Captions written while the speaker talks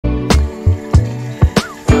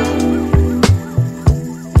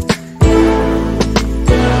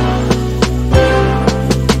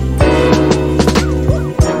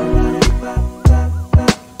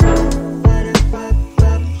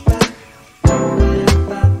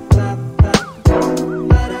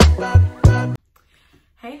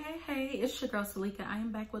it's your girl Salika. I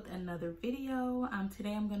am back with another video.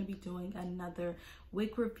 Today I'm going to be doing another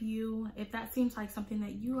wig review. If that seems like something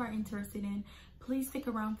that you are interested in, please stick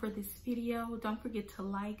around for this video. Don't forget to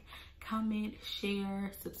like, comment,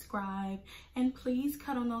 share, subscribe, and please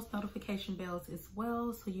cut on those notification bells as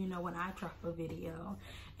well so you know when I drop a video.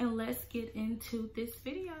 And let's get into this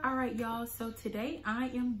video. All right, y'all, so today I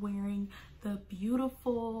am wearing the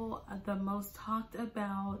beautiful, the most talked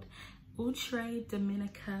about Outre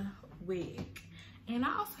Dominica wig. And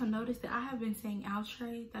I also noticed that I have been saying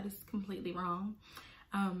Outre. That is completely wrong.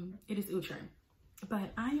 It is Outre.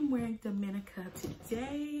 But I am wearing Dominica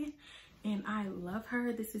today and I love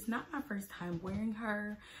her. This is not my first time wearing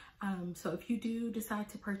her. So if you do decide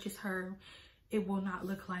to purchase her, it will not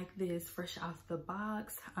look like this fresh off the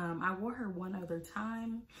box. I wore her one other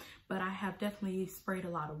time, but I have definitely sprayed a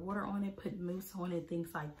lot of water on it, put mousse on it, things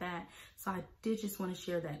like that. So I did just want to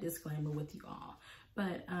share that disclaimer with you all.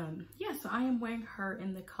 But yeah, so I am wearing her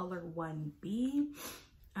in the color 1B.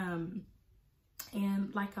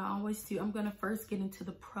 And like I always do, I'm gonna first get into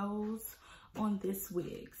the pros on this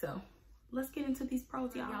wig. So let's get into these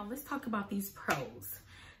pros, y'all. Let's talk about these pros.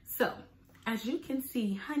 So as you can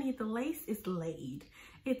see, honey, the lace is laid.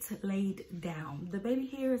 It's laid down. The baby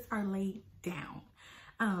hairs are laid down.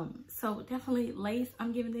 So definitely lace,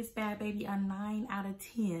 I'm giving this bad baby a 9 out of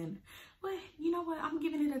 10. But you know what? I'm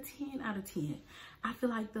giving it a 10 out of 10. I feel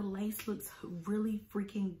like the lace looks really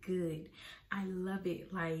freaking good. I love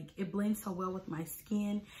it. Like, it blends so well with my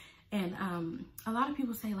skin. And a lot of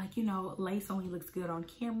people say, like, you know, lace only looks good on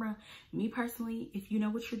camera. Me personally, if you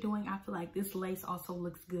know what you're doing, I feel like this lace also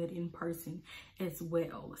looks good in person as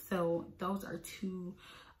well. So those are two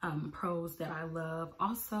pros that I love.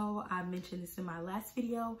 Also, I mentioned this in my last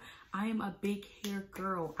video, I am a big hair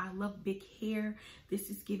girl. I love big hair. This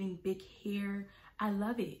is giving big hair. I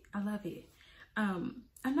love it. I love it.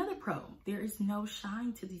 Another pro, there is no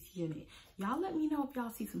shine to this unit. Y'all let me know if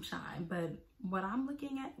y'all see some shine, but when I'm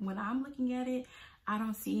looking at it, I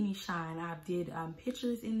don't see any shine. I did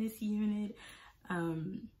pictures in this unit,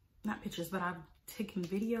 not pictures, but I've taken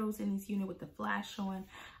videos in this unit with the flash on.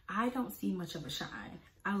 I don't see much of a shine.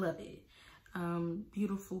 I love it.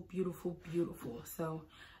 Beautiful, beautiful, beautiful. So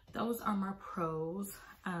those are my pros.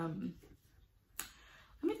 Let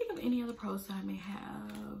me think of any other pros that I may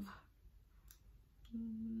have.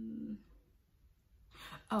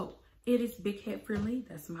 Oh, it is big head friendly.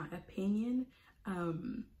 That's my opinion. I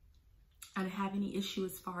don't have any issue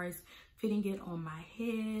as far as fitting it on my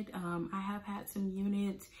head. I have had some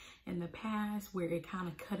units in the past where it kind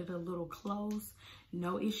of cut it a little close.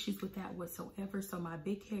 No issues with that whatsoever. So my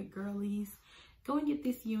big head girlies, go and get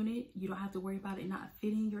this unit. You don't have to worry about it not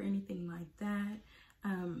fitting or anything like that.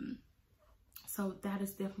 So that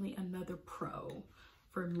is definitely another pro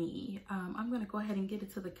for me. I'm gonna go ahead and get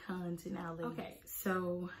into the cons now. Okay,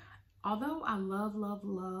 so although I love, love,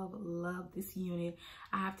 love, love this unit,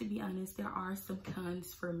 I have to be honest, there are some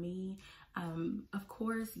cons for me. Of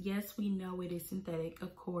course, yes, we know it is synthetic,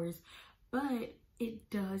 of course, but it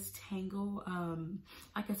does tangle.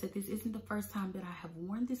 Like I said, this isn't the first time that I have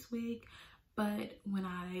worn this wig, but when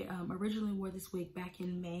I originally wore this wig back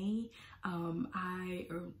in May,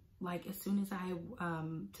 like as soon as I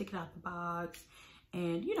took it out the box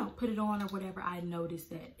and, you know, put it on or whatever, I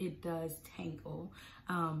noticed that it does tangle.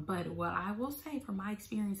 But what I will say from my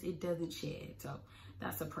experience, it doesn't shed. So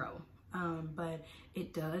that's a pro. But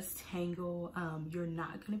it does tangle. You're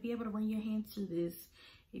not going to be able to run your hands through this.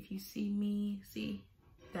 If you see me, see,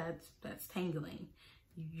 that's tangling.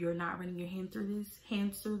 You're not running your hands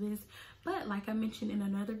through this. But like I mentioned in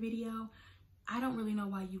another video, I don't really know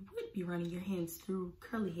why you would be running your hands through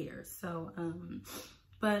curly hair. So,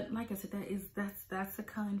 but like I said, that's a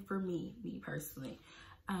con for me personally.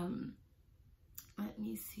 Let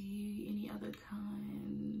me see any other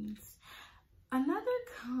cons. Another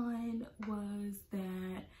con was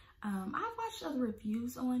that I watched other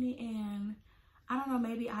reviews on it, and I don't know,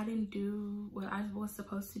 maybe I didn't do what I was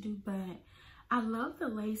supposed to do, but I love the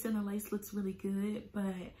lace and the lace looks really good,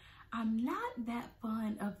 but I'm not that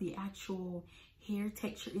fond of the actual hair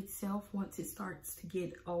texture itself once it starts to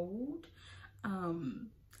get old.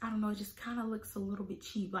 I don't know, it just kind of looks a little bit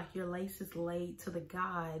cheap, like your lace is laid to the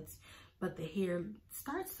gods, but the hair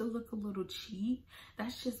starts to look a little cheap.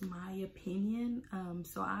 That's just my opinion.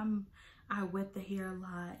 So I wet the hair a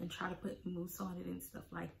lot and try to put mousse on it and stuff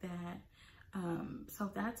like that.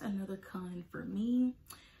 So that's another con for me.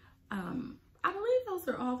 I believe those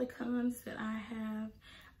are all the cons that I have.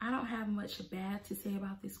 I don't have much bad to say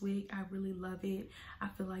about this wig. I really love it. I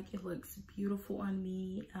feel like it looks beautiful on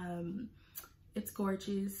me. It's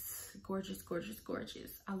gorgeous, gorgeous, gorgeous,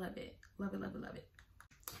 gorgeous. I love it. Love it, love it, love it.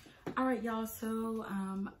 All right, y'all, so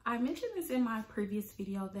I mentioned this in my previous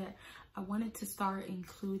video that I wanted to start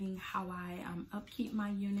including how I upkeep my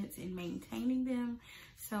units and maintaining them.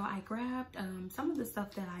 So I grabbed some of the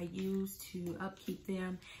stuff that I use to upkeep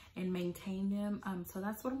them and maintain them. So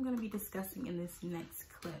that's what I'm going to be discussing in this next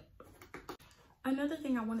clip. Another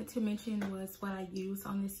thing I wanted to mention was what I use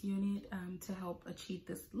on this unit to help achieve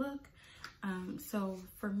this look. So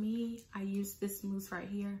for me, I use this mousse right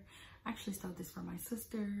here. I actually stole this from my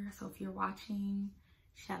sister, so if you're watching,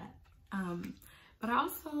 shut up. But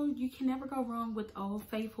also, you can never go wrong with Old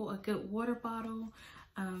Faithful, a good water bottle.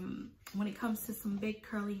 When it comes to some big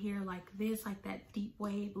curly hair like this, like that deep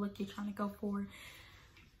wave look you're trying to go for,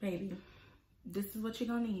 baby, this is what you're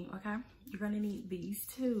gonna need, okay? You're gonna need these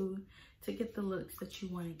two to get the looks that you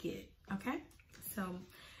wanna get, okay? So,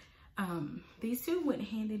 these two went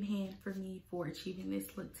hand in hand for me for achieving this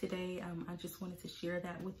look today. I just wanted to share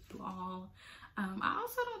that with you all. I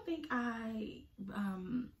also don't think I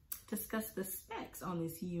discussed the specs on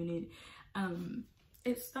this unit.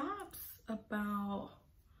 It stops about,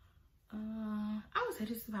 I would say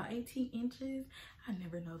just about 18 inches. I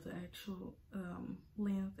never know the actual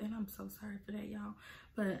length, and I'm so sorry for that, y'all.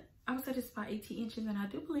 But I would say just about 18 inches, and I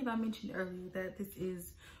do believe I mentioned earlier that this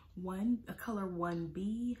is a color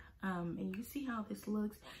 1B, and you see how this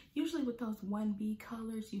looks. Usually with those 1B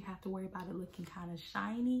colors, you have to worry about it looking kind of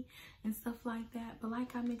shiny and stuff like that. But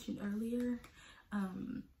like I mentioned earlier,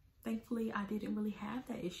 thankfully I didn't really have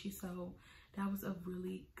that issue, so that was a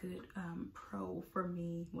really good pro for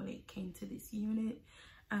me when it came to this unit.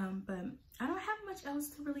 But I don't have much else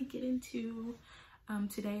to really get into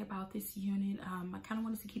today about this unit. I kind of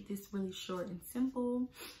wanted to keep this really short and simple.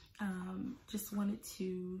 Just wanted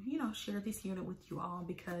to, you know, share this unit with you all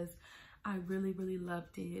because I really, really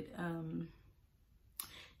loved it.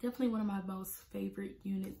 Definitely one of my most favorite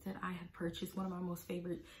units that I have purchased, one of my most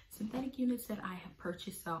favorite synthetic units that I have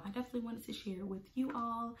purchased. So I definitely wanted to share it with you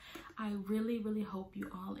all. I really, really hope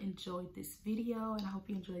you all enjoyed this video, and I hope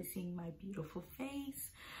you enjoyed seeing my beautiful face.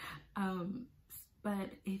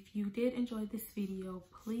 But if you did enjoy this video,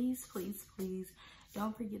 please, please, please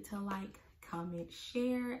don't forget to like, comment,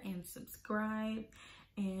 share, and subscribe,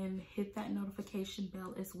 and hit that notification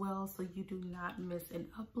bell as well so you do not miss an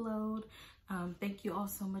upload. Thank you all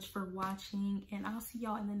so much for watching, and I'll see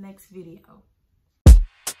y'all in the next video.